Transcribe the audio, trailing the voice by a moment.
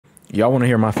Y'all want to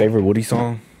hear my favorite Woody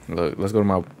song? Look, let's go to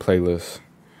my playlist.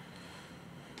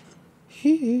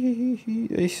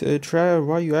 They said, Trav,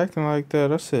 why you acting like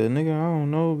that? I said, nigga, I don't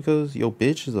know, because your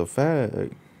bitch is a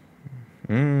fag.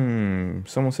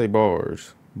 Someone say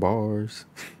bars. Bars.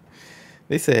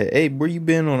 They said, hey, where you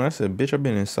been on? I said, bitch, I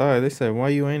been inside. They said, why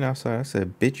you ain't outside? I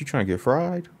said, bitch, you trying to get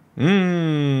fried?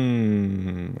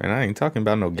 And I ain't talking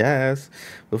about no gas.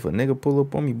 But if a nigga pull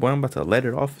up on me, boy, I'm about to let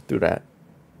it off through that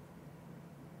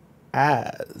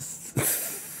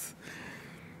ass.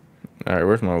 All right,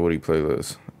 where's my Woody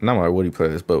playlist? Not my Woody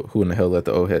playlist, but who in the hell let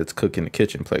the old heads cook in the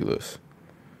kitchen playlist?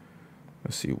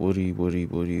 Let's see, Woody,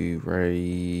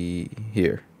 right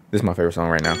here. This is my favorite song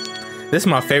right now. This is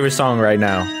my favorite song right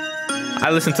now. I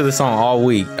listen to this song all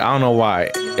week. I don't know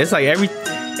why. It's like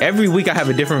every week I have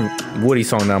a different Woody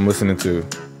song that I'm listening to.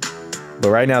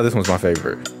 But right now, this one's my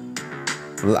favorite.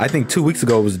 I think 2 weeks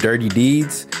ago it was Dirty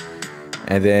Deeds.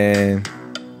 And then...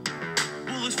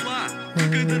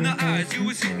 Quicker than the eyes, you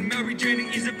was hitting Mary Jane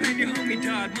and ease a pain, your homie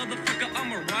died. Motherfucker,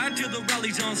 I'ma ride till the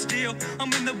rally's on steel.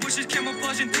 I'm in the bushes,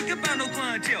 camouflage, and think about no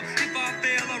clientele. If I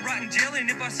fail, I rot in jail, and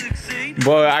if I succeed,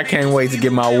 boy, I can't wait to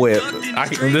get my whip.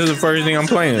 This is the first thing I'm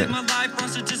playing. My life on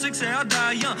statistics, I'll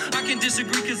die young. I can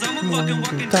disagree, cause I'm a fucking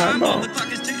walking time bomb. The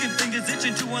clock is ticking, fingers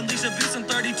itching to unleash a beast. I'm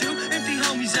 32, empty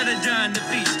homies that are dying to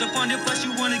feast. Upon your flesh,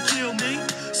 you wanna kill me?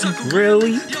 Sucker,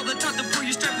 really? Yo, the top to pull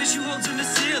your strap and shoe holes in the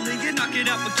ceiling. You knock it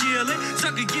out for killing.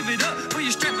 Sucker, give it up. Put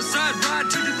your strap aside,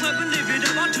 ride to the club and live it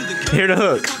up onto the cut. Hear the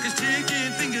hook. The clock is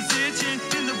ticking, fingers itching.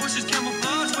 In the bushes,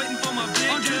 camouflage, waiting for my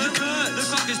bitch. Onto the cut. The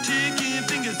clock is ticking,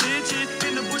 fingers itching.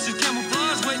 In the bushes,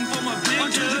 camouflage, waiting for my bitch.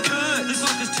 Onto the cut. The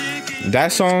clock is ticking.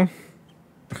 That song,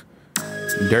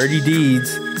 Dirty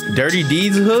Deeds. Dirty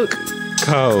Deeds hook,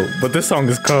 cold. But this song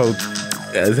is cold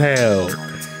as hell.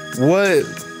 What?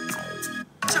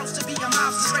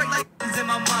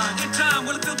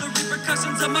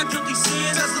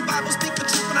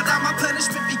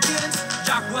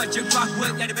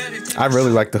 I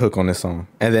really like the hook on this song.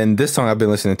 And then this song I've been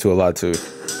listening to a lot too.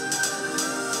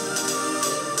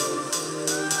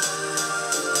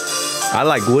 I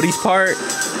like Woody's part,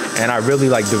 and I really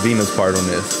like Davina's part on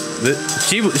this.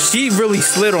 She really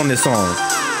slid on this song.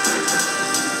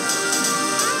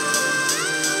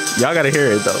 Y'all gotta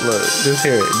hear it though. Look, just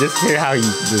hear it. Just hear how he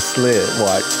just slid.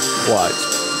 Watch.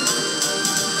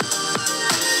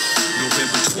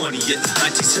 November 20th,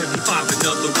 1975,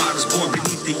 another I was born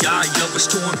beneath the eye of a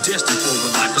storm, destined for a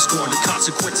life of scorn. The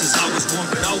consequences I was born,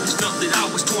 but I always felt that I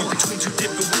was torn between two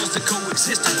different worlds that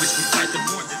coexist, in which we fight the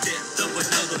mourn the death of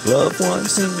another loved one.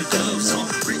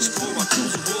 Reach for my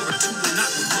tools of war to and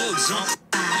not with bugs on.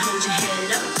 Hold your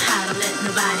head up, how to let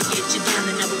nobody get you down.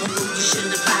 The number one move you should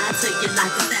apply to your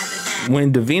life is that.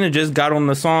 When Davina just got on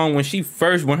the song,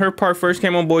 when her part first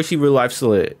came on, boy, she real life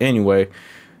slid. Anyway,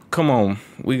 come on,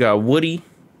 we got Woody.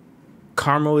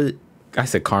 Karma is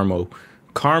a motherfucker.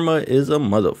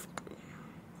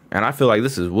 And I feel like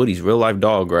this is Woody's real life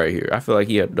dog right here. I feel like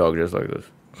he had a dog just like this.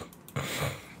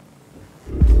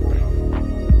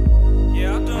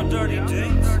 Yeah, I've done dirty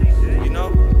things. You know,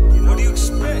 what do you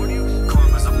expect?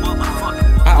 Karma's a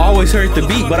motherfucker. I always heard the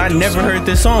beat, but I never heard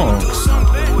this song.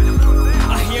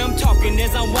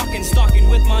 As I'm walking, stalking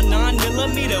with my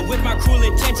 9mm, with my cruel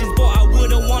intentions, boy, I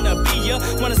wouldn't wanna be ya.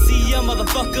 Wanna see ya,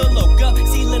 motherfucker, loca.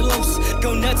 See little loose,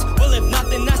 go nuts. Well, if not,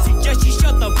 then I suggest you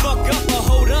shut the fuck up or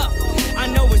hold up. I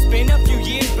know it's been a few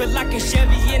years, but like a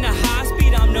Chevy in a high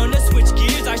speed, I'm known to switch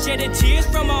gears. I shedded tears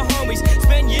from my homies,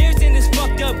 spent years in this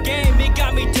fucked up game. It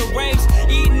got me deranged,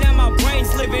 eating at my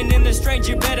brains, living in the strange.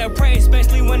 You better pray,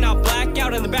 especially when I black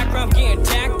out in the background, getting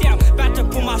tacked out. About to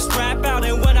pull my strap out,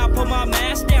 and when I put my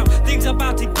mask down, things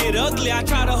about to get ugly. I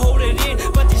try to hold it in,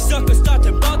 but these suckers start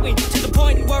to bug me to the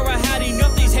point where I had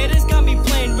enough. These haters got me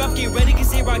playing rough. Get ready,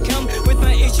 cause here I come with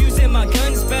my issues and my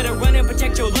guns. Better run and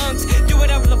protect your lungs. Do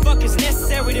whatever the fuck is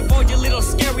necessary to avoid your little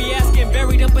scary ass getting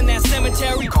buried up in that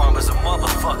cemetery. Karma's a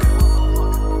motherfucker.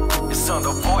 It's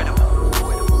unavoidable.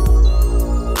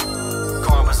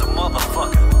 Karma's a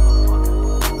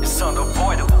motherfucker. It's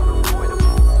unavoidable.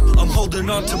 I'm holding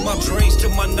on to my dreams, to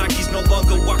my Nikes, no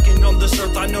longer walking on this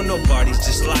earth. I know nobody's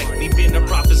just like me, being a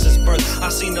prophet since birth.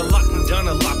 I've seen a lot and done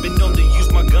a lot, been known to use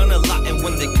my gun a lot. And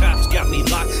when the cops got me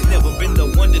locked, never been the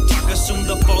one to talk, assume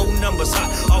the phone number's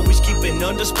hot. Always keeping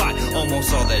under spot,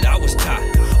 almost all that I was taught.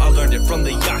 I learned it from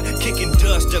the yacht, kicking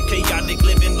dust up, chaotic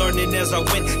living, learning as I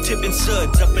went, tipping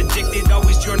suds up, addicted,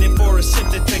 always yearning for a sip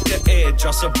to take the edge.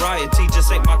 Our sobriety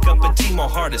just ain't my cup of tea, my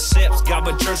heart accepts. God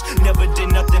but church never did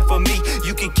nothing for me.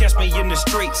 You can catch me in the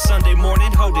street Sunday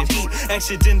morning, holding heat,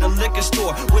 exit in the liquor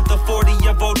store with a 40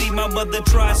 of OD. My mother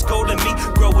tried scolding me,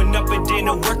 growing up it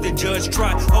didn't work. The judge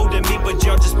tried holding me, but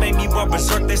y'all just made me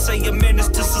say a menace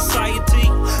to society.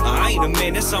 I ain't a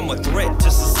menace, I'm a threat to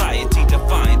society.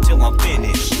 Defiant till I'm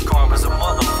finished. Karma's a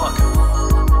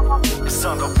motherfucker. It's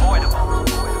unavoidable.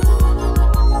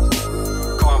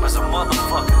 Karma's a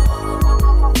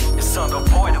motherfucker. It's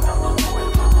unavoidable.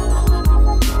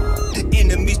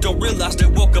 Enemies don't realize they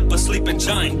woke up a sleeping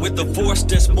giant with a force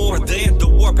that's more than the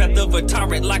warpath of a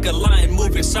tyrant, like a lion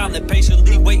moving silent,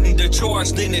 patiently waiting to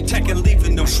charge, then attacking,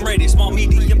 leaving them shredded. Small,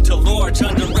 medium to large,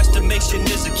 underestimation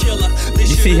is a killer. You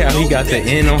see how he got the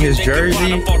N on his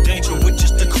jersey? With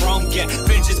just the chrome gap,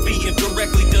 vengeance being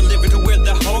directly delivered to where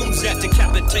the home's at,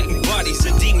 decapitating bodies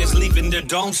and demons leaving their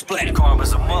dome splat.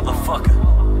 Karma's a motherfucker.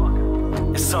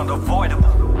 It's unavoidable.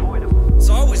 It's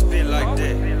always been like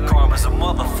that. Karma's a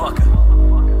motherfucker.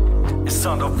 It's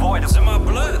unavoidable. It's in my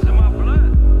blood.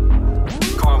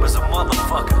 Karma's a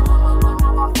motherfucker.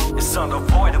 It's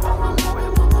unavoidable.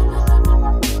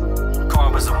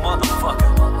 Karma's a motherfucker.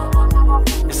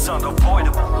 It's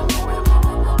unavoidable.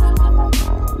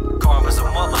 Karma's a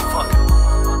motherfucker.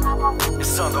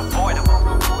 It's unavoidable.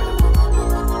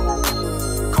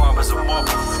 Karma's a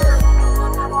motherfucker.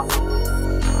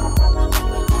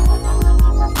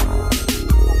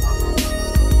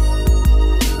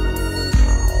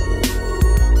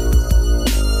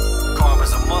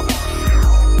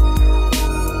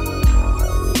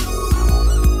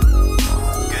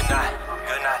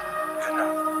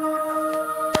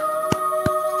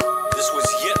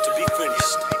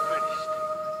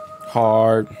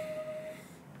 Hard.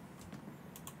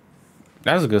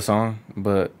 That was a good song,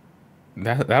 but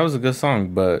that was a good song.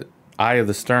 But Eye of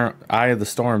the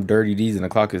Storm, Dirty Deeds, and the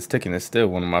Clock is Ticking is still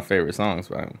one of my favorite songs.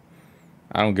 But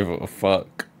I don't give a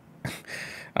fuck.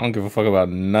 I don't give a fuck about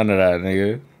none of that,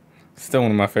 nigga. Still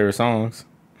one of my favorite songs.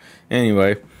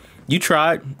 Anyway, you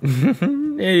tried.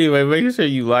 Anyway, make sure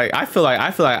you like. I feel like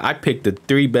I picked the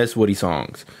 3 best Woody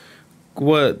songs.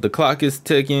 What? The Clock is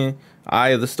Ticking, Eye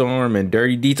of the Storm, and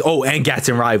Dirty Deeds. Oh, and Gats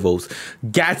and Rivals.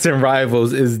 Gats and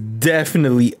Rivals is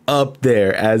definitely up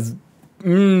there as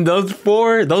those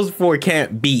four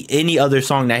can't beat any other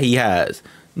song that he has.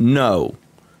 No.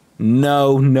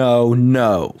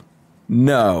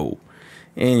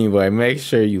 Anyway, make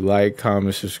sure you like,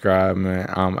 comment, subscribe,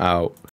 man. I'm out.